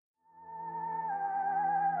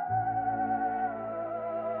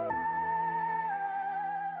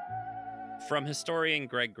From historian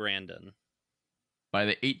Greg Grandin. By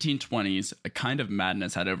the 1820s, a kind of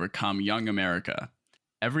madness had overcome young America.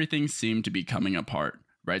 Everything seemed to be coming apart,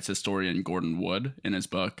 writes historian Gordon Wood in his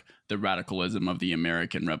book, The Radicalism of the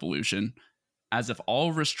American Revolution, as if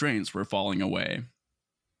all restraints were falling away.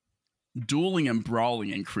 Dueling and brawling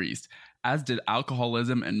increased, as did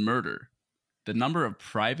alcoholism and murder. The number of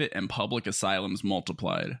private and public asylums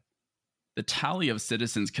multiplied. The tally of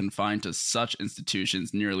citizens confined to such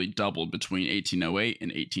institutions nearly doubled between 1808 and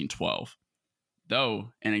 1812,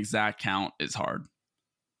 though an exact count is hard.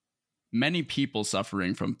 Many people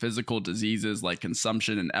suffering from physical diseases like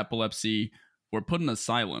consumption and epilepsy were put in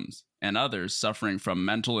asylums, and others suffering from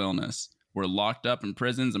mental illness were locked up in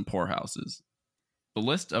prisons and poorhouses. The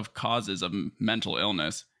list of causes of mental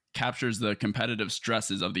illness captures the competitive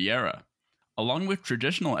stresses of the era, along with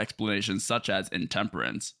traditional explanations such as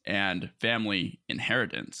intemperance and family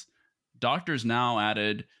inheritance. Doctors now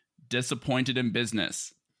added disappointed in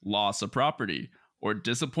business, loss of property, or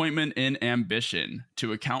disappointment in ambition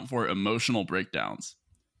to account for emotional breakdowns.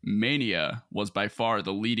 Mania was by far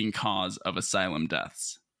the leading cause of asylum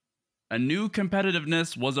deaths. A new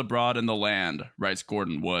competitiveness was abroad in the land, writes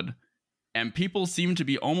Gordon Wood, and people seemed to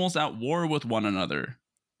be almost at war with one another.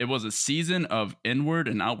 It was a season of inward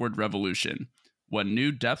and outward revolution, when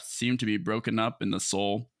new depths seemed to be broken up in the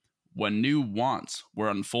soul, when new wants were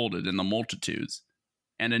unfolded in the multitudes,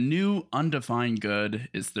 and a new undefined good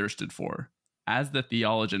is thirsted for, as the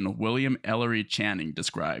theologian William Ellery Channing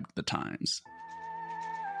described the times.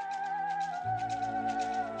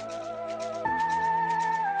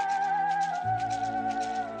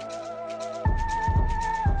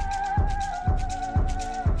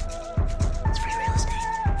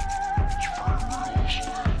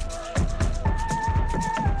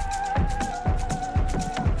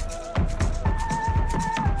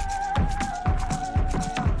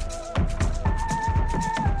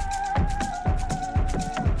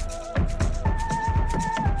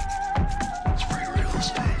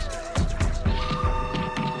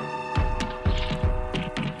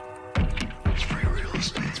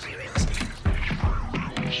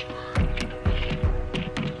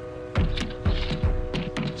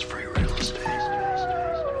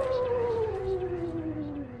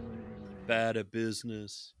 Bad at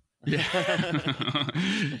business. Yeah,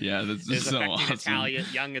 yeah, this is so awesome.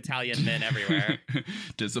 Young Italian men everywhere.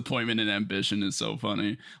 Disappointment and ambition is so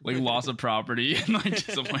funny. Like loss of property and like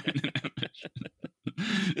disappointment and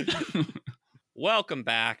ambition. Welcome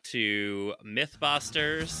back to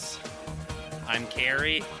Mythbusters. I'm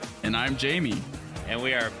Carrie. And I'm Jamie. And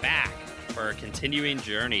we are back for a continuing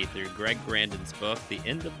journey through Greg Grandin's book, The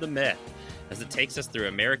End of the Myth, as it takes us through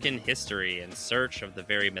American history in search of the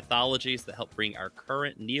very mythologies that help bring our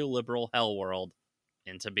current neoliberal hell world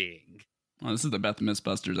into being. Well, this is the best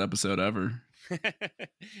Mythbusters episode ever.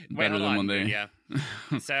 Better than one day. Yeah.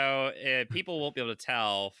 So people won't be able to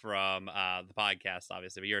tell from the podcast,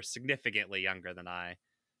 obviously, but you're significantly younger than I.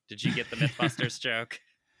 Did you get the Mythbusters joke?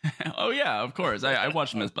 Oh, yeah, of course. I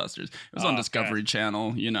watched Mythbusters. It was on Discovery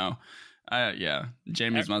Channel, you know. Yeah,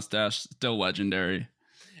 Jamie's mustache, still legendary.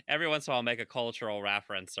 Every once in a while I'll make a cultural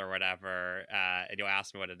reference or whatever, and you'll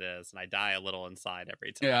ask me what it is, and I die a little inside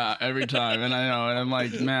every time. Yeah, every time. And I know, and I'm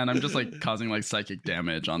like, man, I'm just like causing like psychic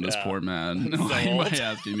damage on this poor man by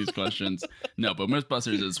asking these questions. No, but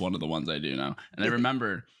Mythbusters is one of the ones I do know. And I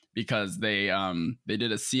remember because they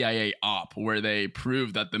did a CIA op where they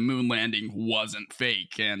proved that the moon landing wasn't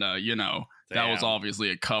fake, and you know, that was obviously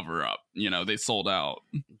a cover up. You know, they sold out.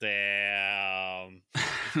 Damn.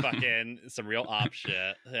 Fucking some real op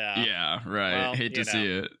shit. Yeah, right. Well, hate to see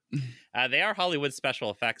it. They are Hollywood special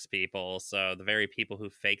effects people, so the very people who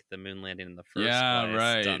faked the moon landing in the first place. Yeah,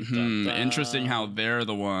 right. Dun, dun, dun. Interesting how they're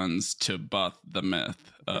the ones to buff the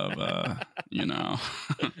myth of, you know,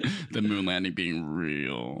 the moon landing being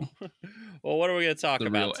real. Well, what are we going to talk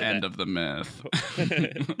about The real today? end of the myth.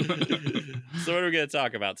 So what are we going to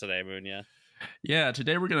talk about today, Munya? Yeah,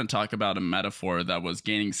 today we're going to talk about a metaphor that was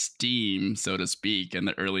gaining steam, so to speak, in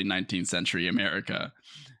the early 19th century America.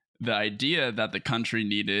 The idea that the country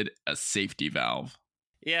needed a safety valve.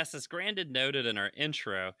 Yes, as Grandin noted in our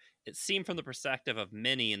intro, it seemed from the perspective of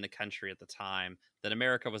many in the country at the time that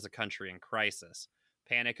America was a country in crisis.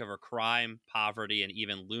 Panic over crime, poverty, and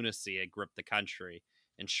even lunacy had gripped the country.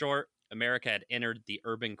 In short, America had entered the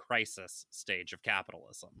urban crisis stage of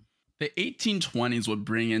capitalism. The 1820s would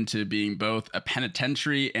bring into being both a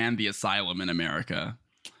penitentiary and the asylum in America.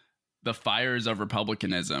 The fires of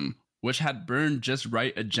republicanism, which had burned just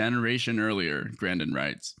right a generation earlier, Grandin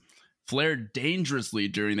writes, flared dangerously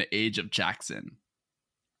during the age of Jackson.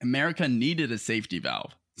 America needed a safety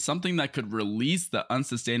valve, something that could release the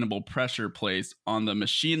unsustainable pressure placed on the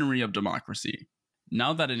machinery of democracy,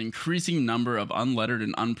 now that an increasing number of unlettered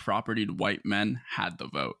and unpropertied white men had the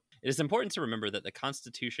vote. It is important to remember that the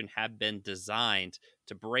Constitution had been designed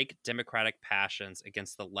to break democratic passions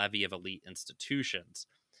against the levy of elite institutions.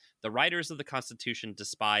 The writers of the Constitution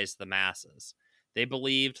despised the masses. They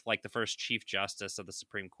believed, like the first Chief Justice of the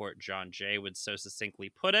Supreme Court, John Jay, would so succinctly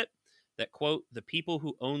put it, that, quote, the people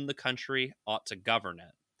who own the country ought to govern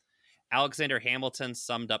it. Alexander Hamilton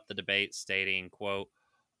summed up the debate stating, quote,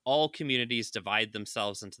 all communities divide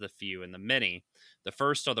themselves into the few and the many. The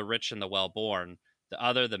first are the rich and the well-born, the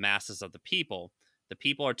other the masses of the people. The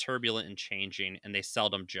people are turbulent and changing, and they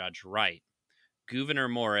seldom judge right. Gouverneur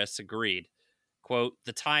Morris agreed, quote,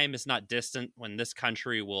 the time is not distant when this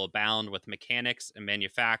country will abound with mechanics and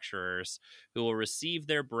manufacturers who will receive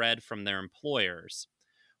their bread from their employers.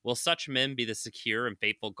 Will such men be the secure and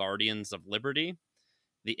faithful guardians of liberty?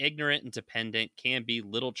 The ignorant and dependent can be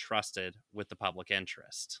little trusted with the public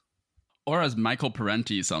interest. Or as Michael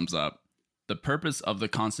Parenti sums up, the purpose of the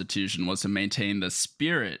Constitution was to maintain the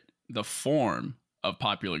spirit, the form of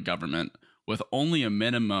popular government with only a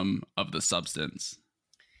minimum of the substance.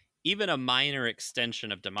 Even a minor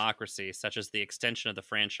extension of democracy, such as the extension of the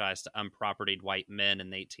franchise to unpropertied white men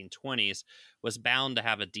in the 1820s, was bound to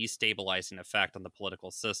have a destabilizing effect on the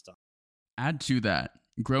political system. Add to that,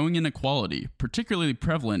 growing inequality, particularly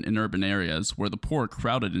prevalent in urban areas where the poor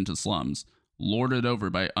crowded into slums, lorded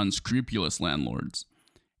over by unscrupulous landlords,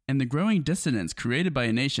 and the growing dissonance created by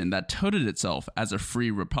a nation that touted itself as a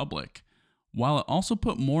free republic, while it also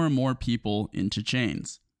put more and more people into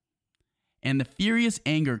chains. And the furious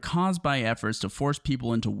anger caused by efforts to force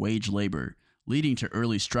people into wage labor, leading to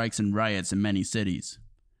early strikes and riots in many cities.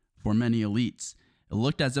 For many elites, it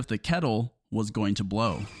looked as if the kettle was going to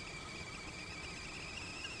blow.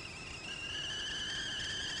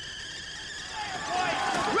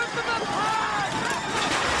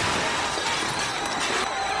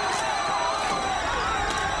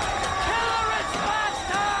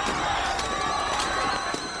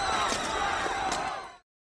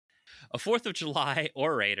 A 4th of July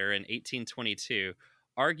orator in 1822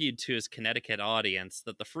 argued to his Connecticut audience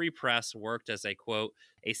that the free press worked as a, quote,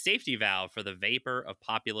 a safety valve for the vapor of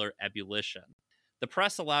popular ebullition. The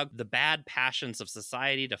press allowed the bad passions of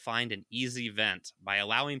society to find an easy vent by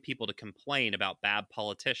allowing people to complain about bad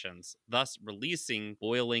politicians, thus releasing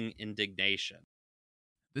boiling indignation.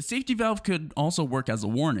 The safety valve could also work as a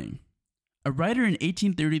warning. A writer in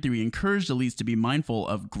 1833 encouraged elites to be mindful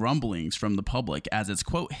of grumblings from the public as its,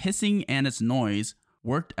 quote, hissing and its noise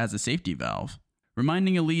worked as a safety valve,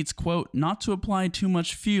 reminding elites, quote, not to apply too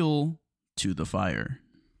much fuel to the fire.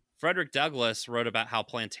 Frederick Douglass wrote about how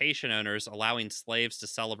plantation owners allowing slaves to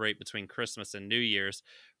celebrate between Christmas and New Year's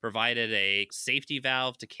provided a safety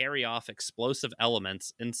valve to carry off explosive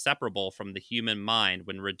elements inseparable from the human mind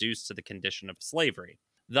when reduced to the condition of slavery.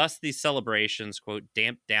 Thus, these celebrations, quote,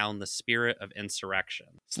 damped down the spirit of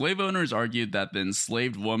insurrection. Slave owners argued that the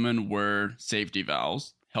enslaved women were safety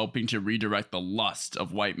valves, helping to redirect the lust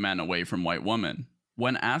of white men away from white women.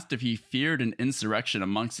 When asked if he feared an insurrection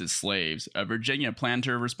amongst his slaves, a Virginia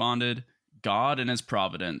planter responded, God in his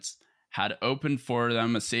providence had opened for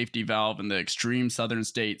them a safety valve in the extreme southern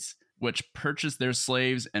states, which purchased their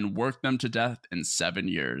slaves and worked them to death in 7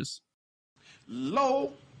 years.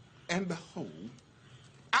 Lo and behold,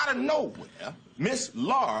 out of nowhere, Miss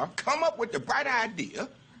Laura come up with the bright idea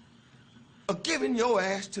of giving your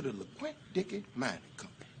ass to the LeQuint Dickey Mining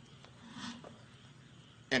Company.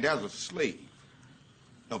 And as a slave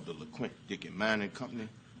of the LeQuint Dickey Mining Company,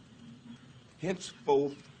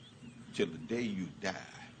 henceforth till the day you die,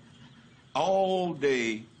 all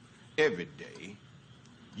day, every day,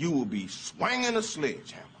 you will be swinging a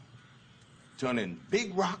sledgehammer, turning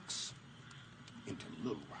big rocks into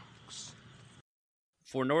little rocks.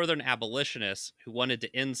 For Northern abolitionists who wanted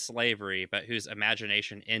to end slavery, but whose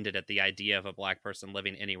imagination ended at the idea of a black person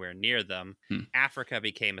living anywhere near them, Africa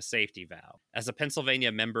became a safety valve. As a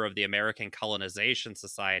Pennsylvania member of the American Colonization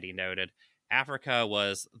Society noted, Africa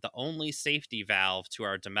was the only safety valve to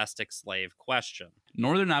our domestic slave question.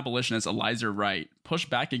 Northern abolitionist Elizur Wright pushed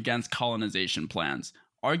back against colonization plans,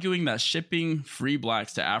 arguing that shipping free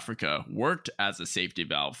blacks to Africa worked as a safety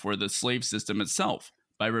valve for the slave system itself,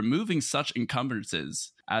 by removing such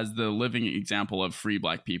encumbrances as the living example of free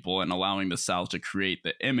black people and allowing the South to create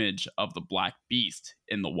the image of the black beast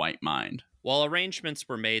in the white mind. While arrangements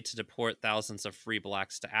were made to deport thousands of free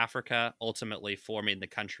blacks to Africa, ultimately forming the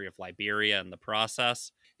country of Liberia in the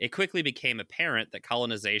process, it quickly became apparent that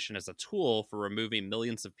colonization as a tool for removing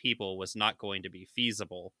millions of people was not going to be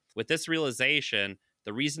feasible. With this realization,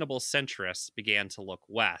 the reasonable centrists began to look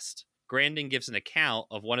west. Grandin gives an account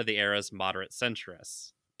of one of the era's moderate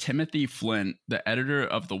centrists. Timothy Flint, the editor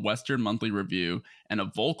of the Western Monthly Review and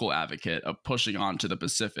a vocal advocate of pushing on to the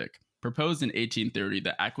Pacific, proposed in 1830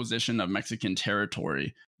 the acquisition of Mexican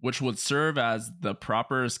territory, which would serve as the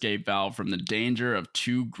proper escape valve from the danger of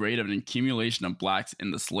too great of an accumulation of blacks in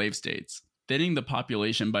the slave states, thinning the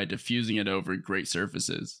population by diffusing it over great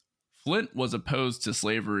surfaces. Flint was opposed to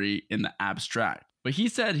slavery in the abstract, but he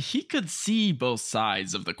said he could see both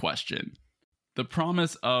sides of the question. The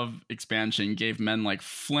promise of expansion gave men like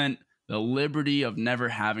Flint the liberty of never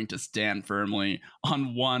having to stand firmly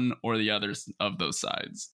on one or the other of those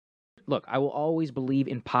sides. Look, I will always believe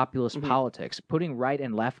in populist politics. Putting right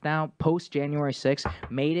and left now, post January 6th,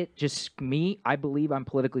 made it just me. I believe I'm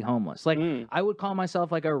politically homeless. Like, I would call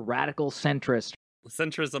myself like a radical centrist.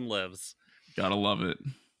 Centrism lives. Gotta love it.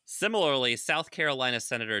 Similarly, South Carolina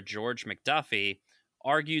Senator George McDuffie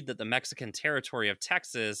argued that the Mexican territory of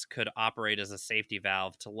Texas could operate as a safety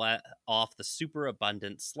valve to let off the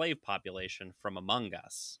superabundant slave population from among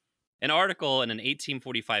us. An article in an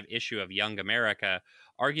 1845 issue of Young America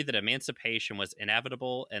argued that emancipation was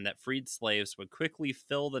inevitable and that freed slaves would quickly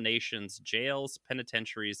fill the nation's jails,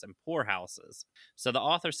 penitentiaries, and poorhouses. So the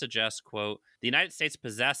author suggests, quote, the United States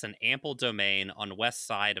possess an ample domain on the west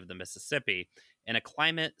side of the Mississippi and a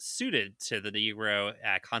climate suited to the Negro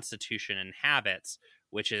constitution and habits,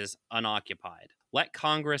 which is unoccupied. Let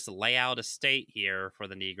Congress lay out a state here for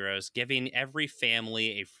the Negroes, giving every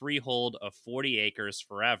family a freehold of 40 acres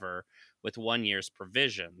forever with 1 year's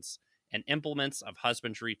provisions, and implements of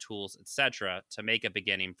husbandry, tools, etc., to make a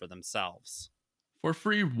beginning for themselves. For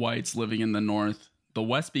free whites living in the North, the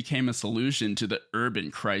West became a solution to the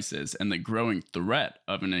urban crisis and the growing threat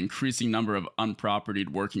of an increasing number of unpropertied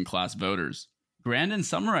working-class voters. Grandin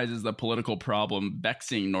summarizes the political problem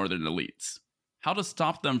vexing Northern elites. How to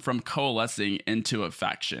stop them from coalescing into a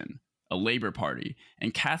faction, a labor party,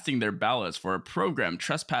 and casting their ballots for a program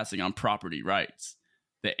trespassing on property rights.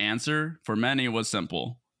 The answer, for many, was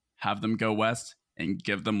simple. Have them go west and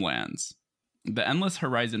give them lands. The endless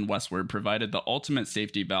horizon westward provided the ultimate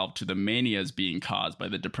safety valve to the manias being caused by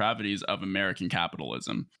the depravities of American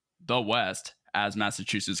capitalism. The West, as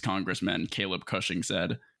Massachusetts Congressman Caleb Cushing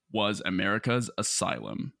said, was America's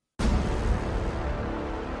asylum.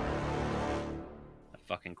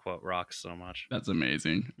 Fucking quote rocks so much. That's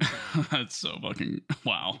amazing. That's so fucking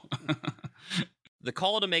wow. The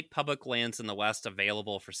call to make public lands in the West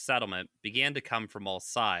available for settlement began to come from all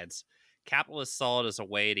sides. Capitalists saw it as a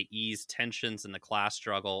way to ease tensions in the class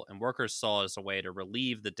struggle, and workers saw it as a way to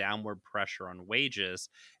relieve the downward pressure on wages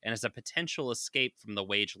and as a potential escape from the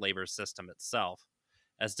wage labor system itself.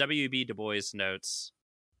 As W.B. Du Bois notes,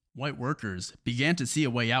 white workers began to see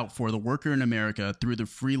a way out for the worker in America through the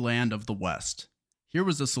free land of the West. Here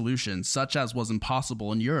was a solution such as was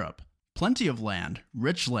impossible in Europe. Plenty of land,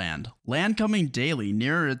 rich land coming daily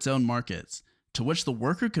nearer its own markets, to which the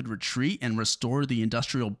worker could retreat and restore the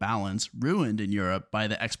industrial balance ruined in Europe by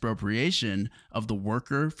the expropriation of the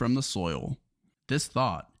worker from the soil. This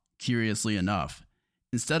thought, curiously enough,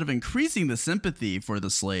 instead of increasing the sympathy for the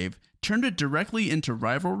slave, turned it directly into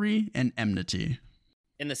rivalry and enmity.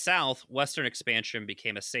 In the South, Western expansion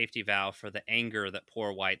became a safety valve for the anger that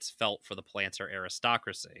poor whites felt for the planter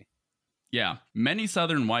aristocracy. Yeah, many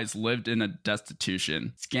Southern whites lived in a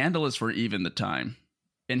destitution, scandalous for even the time.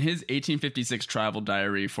 In his 1856 travel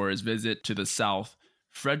diary for his visit to the South,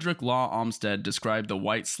 Frederick Law Olmsted described the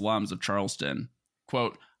white slums of Charleston.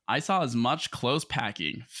 Quote, I saw as much close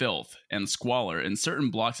packing, filth, and squalor in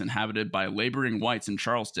certain blocks inhabited by laboring whites in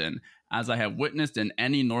Charleston as I have witnessed in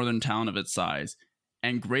any northern town of its size,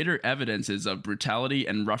 and greater evidences of brutality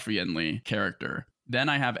and ruffianly character than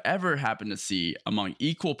I have ever happened to see among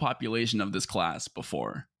equal population of this class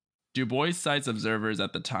before. Du Bois cites observers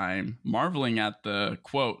at the time marveling at the,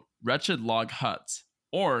 quote, wretched log huts,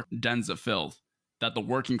 or dens of filth, that the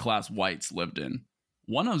working class whites lived in.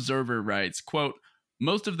 One observer writes, quote,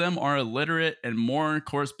 most of them are illiterate and more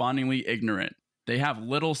correspondingly ignorant. They have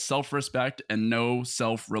little self-respect and no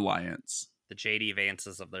self-reliance. The J.D.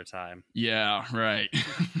 Vances of their time. Yeah, right.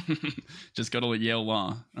 Just go to Yale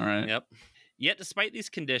Law, all right? Yep. Yet, despite these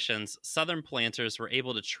conditions, Southern planters were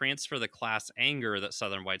able to transfer the class anger that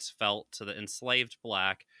Southern whites felt to the enslaved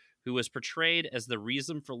black, who was portrayed as the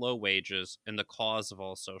reason for low wages and the cause of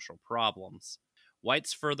all social problems.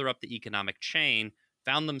 Whites further up the economic chain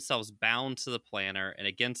found themselves bound to the planter and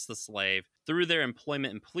against the slave through their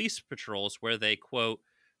employment in police patrols where they, quote,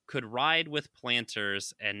 could ride with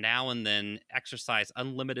planters and now and then exercise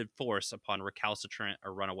unlimited force upon recalcitrant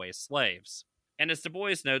or runaway slaves. And as Du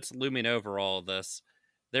Bois notes, looming over all of this,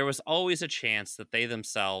 there was always a chance that they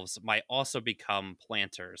themselves might also become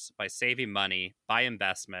planters by saving money, by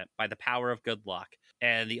investment, by the power of good luck.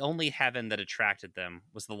 And the only heaven that attracted them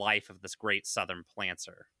was the life of this great southern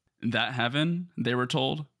planter. That heaven, they were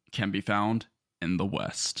told, can be found in the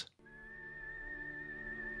West.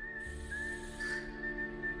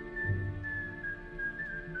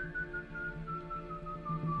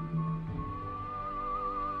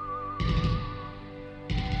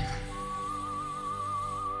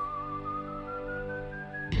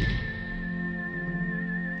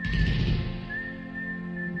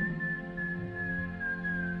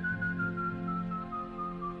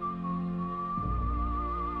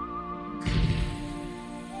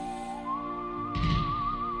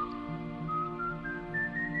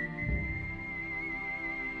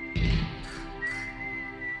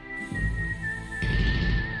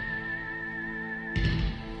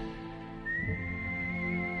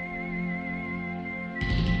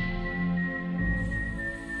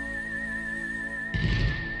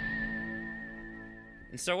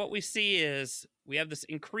 And so what we see is we have this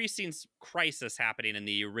increasing crisis happening in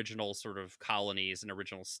the original sort of colonies and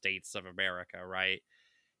original states of America, right?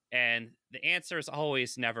 And the answer is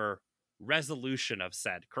always never resolution of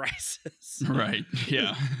said crisis. Right.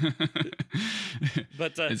 Yeah.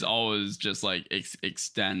 But it's always just like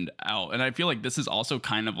extend out. And I feel like this is also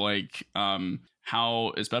kind of like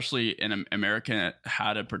how, especially in America,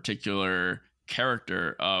 had a particular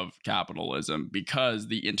character of capitalism, because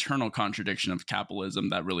the internal contradiction of capitalism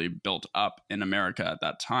that really built up in America at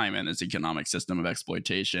that time and its economic system of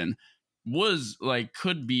exploitation was like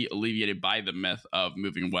could be alleviated by the myth of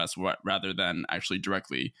moving west rather than actually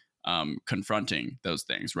directly confronting those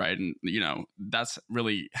things, right? And that's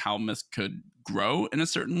really how myths could grow in a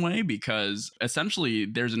certain way, because essentially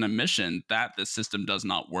there's an admission that the system does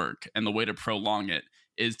not work, and the way to prolong it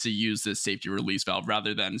is to use this safety release valve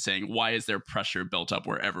rather than saying, why is there pressure built up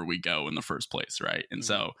wherever we go in the first place, right? And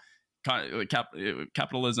so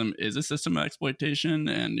capitalism is a system of exploitation,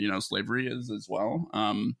 and slavery is as well.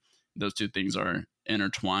 Those two things are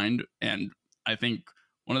intertwined, and I think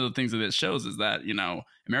one of the things that it shows is that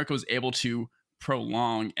America was able to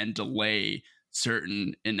prolong and delay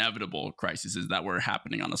certain inevitable crises that were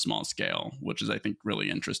happening on a small scale, which is, I think, really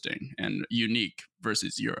interesting and unique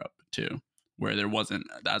versus Europe too, where there wasn't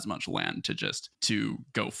as much land to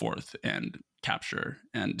go forth and capture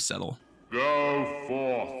and settle. Go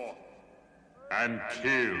forth and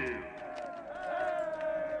kill.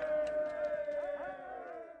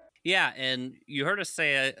 Yeah, and you heard us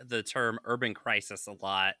say the term urban crisis a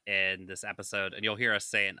lot in this episode, and you'll hear us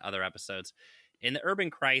say it in other episodes. And the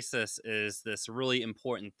urban crisis is this really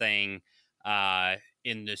important thing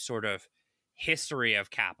in the sort of history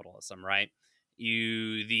of capitalism, right?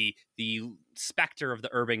 The specter of the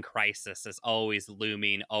urban crisis is always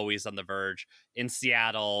looming, always on the verge. In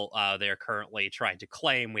Seattle, they're currently trying to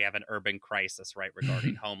claim we have an urban crisis, right,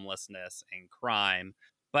 regarding homelessness and crime.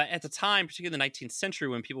 But at the time, particularly in the 19th century,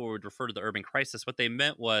 when people would refer to the urban crisis, what they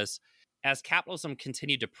meant was, as capitalism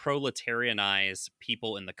continued to proletarianize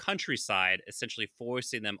people in the countryside, essentially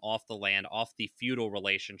forcing them off the land, off the feudal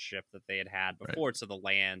relationship that they had had before, right, to the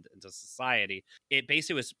land and to society, it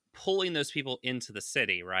basically was pulling those people into the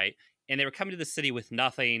city, right? And they were coming to the city with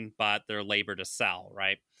nothing but their labor to sell,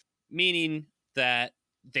 right? Meaning that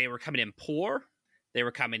they were coming in poor, they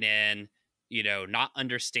were coming in not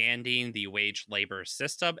understanding the wage labor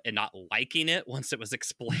system and not liking it once it was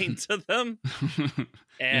explained to them.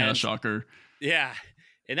 And, shocker. Yeah.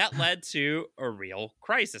 And that led to a real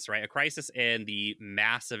crisis, right? A crisis in the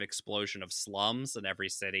massive explosion of slums in every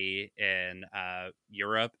city in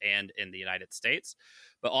Europe and in the United States,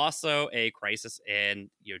 but also a crisis in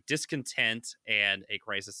discontent and a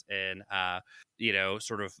crisis in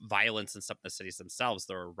sort of violence in some of the cities themselves.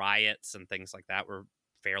 There were riots and things like that were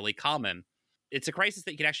fairly common. It's a crisis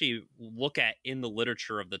that you can actually look at in the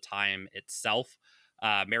literature of the time itself.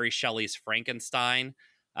 Mary Shelley's Frankenstein.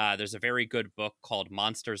 There's a very good book called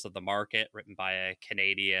Monsters of the Market, written by a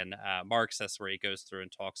Canadian Marxist, where he goes through and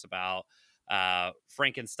talks about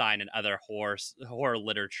Frankenstein and other horror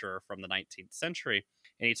literature from the 19th century.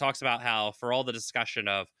 And he talks about how, for all the discussion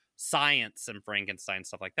of science and Frankenstein,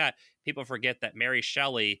 stuff like that, people forget that Mary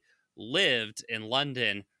Shelley lived in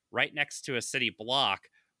London right next to a city block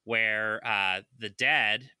where the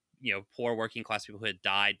dead, poor working class people who had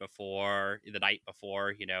died the night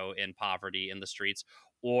before, in poverty in the streets,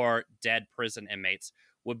 or dead prison inmates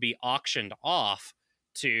would be auctioned off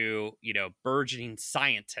to, burgeoning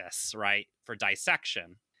scientists, right, for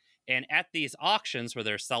dissection. And at these auctions where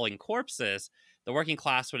they're selling corpses, the working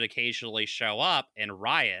class would occasionally show up and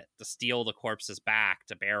riot to steal the corpses back,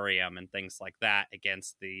 to bury them and things like that,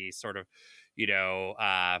 against the sort of,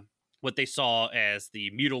 what they saw as the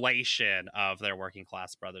mutilation of their working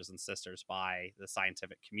class brothers and sisters by the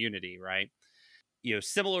scientific community, right?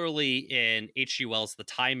 Similarly in H.G. Wells' The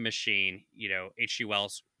Time Machine, H.G.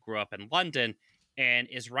 Wells grew up in London and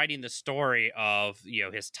is writing the story of,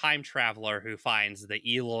 his time traveler who finds the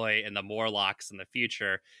Eloi and the Morlocks in the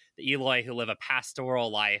future, the Eloi who live a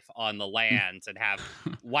pastoral life on the land and have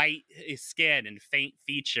white skin and faint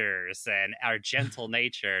features and are gentle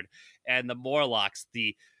natured, and the Morlocks,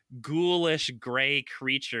 the ghoulish gray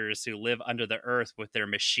creatures who live under the earth with their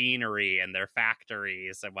machinery and their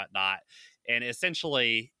factories and whatnot. And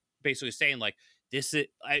essentially basically saying like,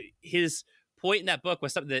 his point in that book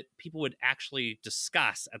was something that people would actually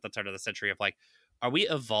discuss at the turn of the century of like, are we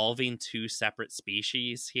evolving two separate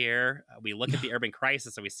species here? We look at the urban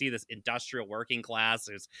crisis and we see this industrial working class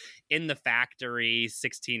who's in the factory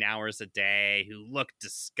 16 hours a day, who look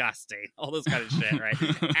disgusting, all this kind of shit, right?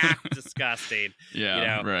 Act disgusting.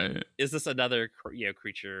 Yeah, right. Is this another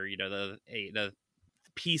creature, the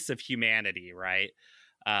piece of humanity, right?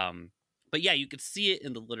 But yeah, you could see it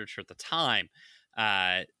in the literature at the time.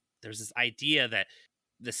 There's this idea that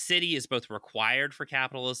the city is both required for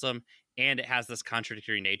capitalism and it has this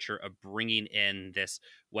contradictory nature of bringing in this,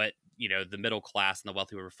 what, the middle class and the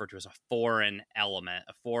wealthy would refer to as a foreign element,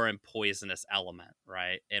 a foreign poisonous element,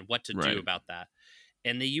 right? And what to do about that.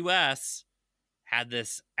 And the U.S. had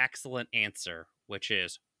this excellent answer, which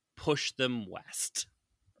is push them west.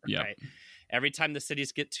 Right? Yep. Every time the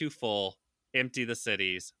cities get too full, empty the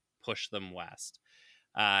cities, push them west.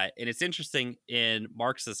 And it's interesting, in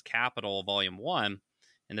Marx's Capital, Volume 1,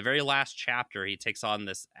 in the very last chapter, he takes on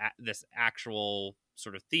this actual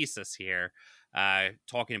sort of thesis here,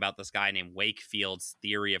 talking about this guy named Wakefield's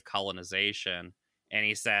theory of colonization. And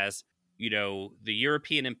he says, the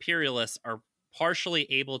European imperialists are partially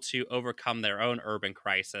able to overcome their own urban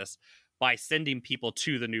crisis by sending people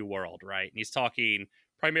to the New World, right? And he's talking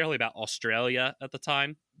primarily about Australia at the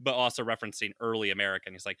time, but also referencing early America.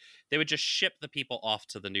 And he's like, they would just ship the people off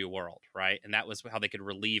to the New World, right? And that was how they could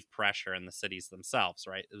relieve pressure in the cities themselves,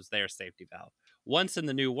 right? It was their safety valve. Once in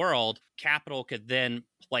the New World, capital could then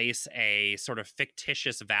place a sort of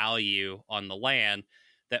fictitious value on the land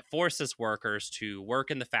that forces workers to work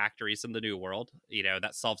in the factories in the New World.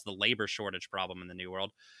 That solves the labor shortage problem in the New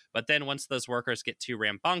World. But then once those workers get too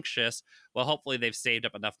rambunctious, well, hopefully they've saved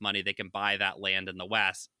up enough money they can buy that land in the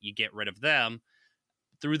West. You get rid of them.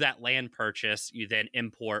 Through that land purchase, you then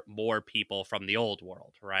import more people from the Old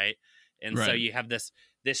World, right? And so you have this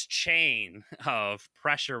chain of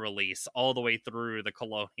pressure release all the way through the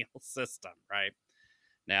colonial system, right?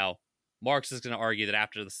 Now, Marx is going to argue that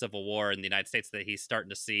after the Civil War in the United States that he's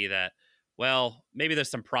starting to see that, well, maybe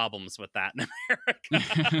there's some problems with that in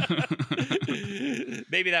America.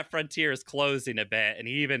 Maybe that frontier is closing a bit. And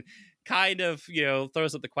he even kind of,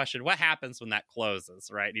 throws up the question, what happens when that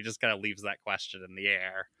closes, right? And he just kind of leaves that question in the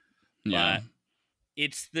air. Yeah. But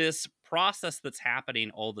it's this process that's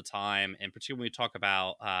happening all the time. And particularly when we talk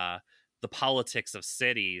about the politics of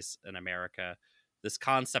cities in America, this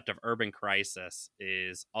concept of urban crisis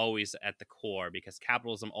is always at the core, because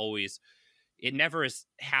capitalism it never is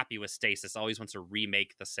happy with stasis. It always wants to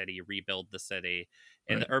remake the city, rebuild the city.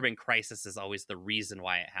 And the urban crisis is always the reason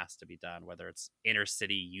why it has to be done, whether it's inner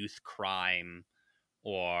city youth crime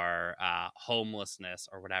or homelessness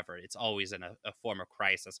or whatever. It's always in a form of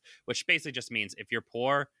crisis, which basically just means if you're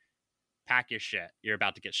poor, pack your shit. You're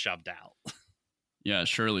about to get shoved out. Yeah,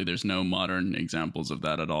 surely there's no modern examples of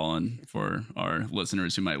that at all. And for our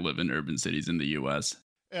listeners who might live in urban cities in the U.S.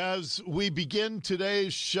 As we begin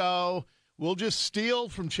today's show, we'll just steal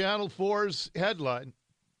from Channel 4's headline,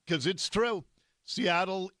 because it's true.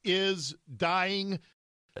 Seattle is dying.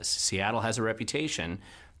 Seattle has a reputation,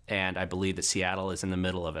 and I believe that Seattle is in the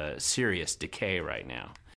middle of a serious decay right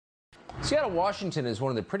now. Seattle, Washington is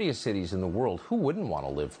one of the prettiest cities in the world. Who wouldn't want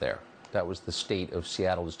to live there? That was the state of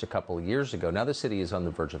Seattle just a couple of years ago. Now the city is on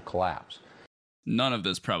the verge of collapse. None of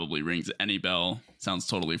this probably rings any bell. Sounds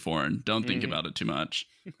totally foreign. Don't think about it too much.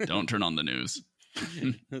 Don't turn on the news.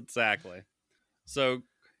 Exactly. So,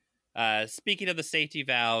 speaking of the safety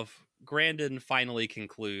valve, Grandin finally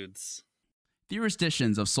concludes.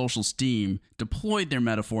 Theoristicians of social steam deployed their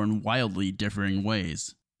metaphor in wildly differing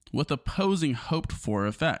ways, with opposing hoped-for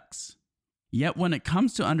effects. Yet when it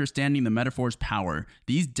comes to understanding the metaphor's power,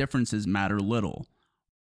 these differences matter little.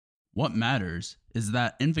 What matters is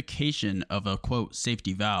that invocation of a, quote,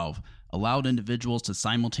 safety valve allowed individuals to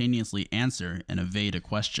simultaneously answer and evade a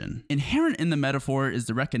question. Inherent in the metaphor is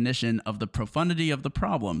the recognition of the profundity of the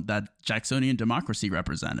problem that Jacksonian democracy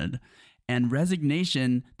represented, and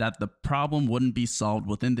resignation that the problem wouldn't be solved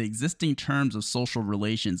within the existing terms of social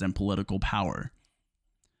relations and political power.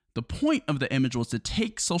 The point of the image was to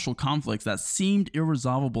take social conflicts that seemed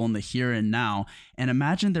irresolvable in the here and now and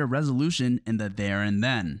imagine their resolution in the there and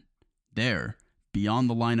then. There, beyond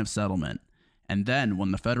the line of settlement. And then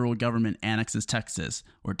when the federal government annexes Texas,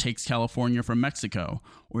 or takes California from Mexico,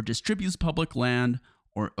 or distributes public land,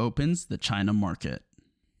 or opens the China market.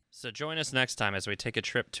 So join us next time as we take a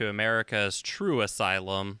trip to America's true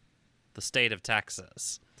asylum, the state of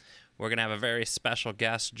Texas. We're going to have a very special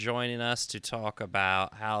guest joining us to talk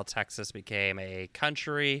about how Texas became a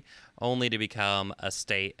country only to become a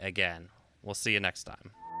state again. We'll see you next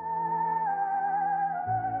time.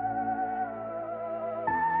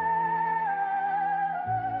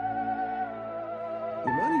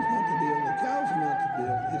 The money's not the deal, the cows are not the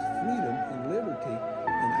deal, it's freedom and liberty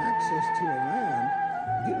and access to a land.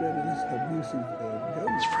 Get rid of this abusive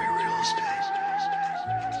government. It's free real estate.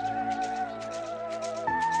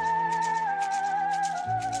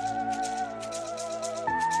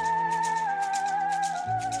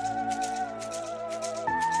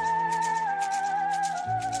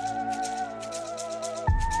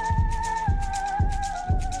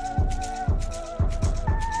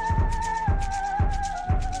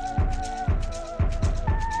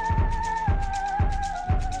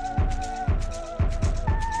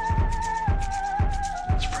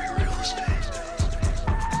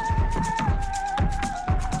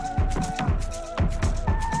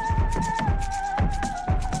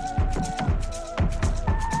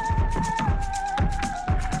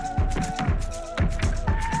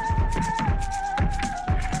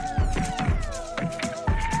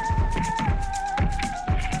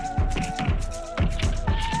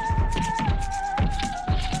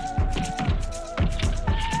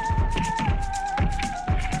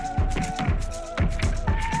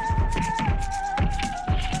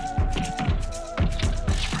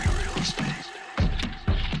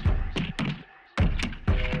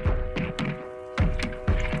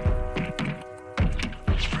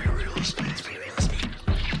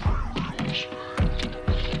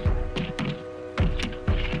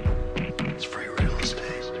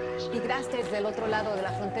 Del otro lado de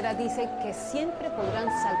la frontera dicen que siempre podrán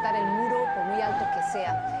saltar el muro por muy alto que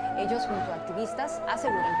sea. Ellos, junto a activistas,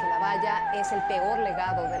 aseguran que la valla es el peor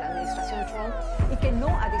legado de la administración Trump y que no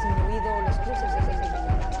ha disminuido los cruces de seguridad.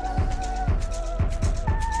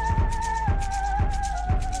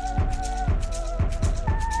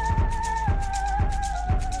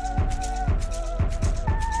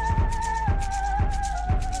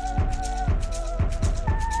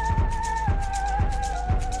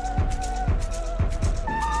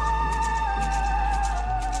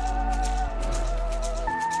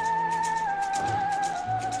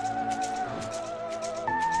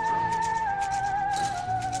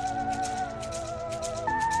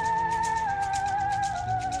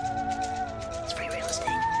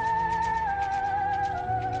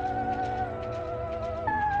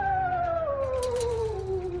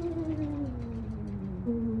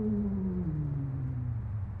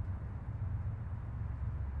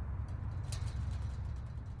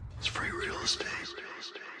 It's free real estate.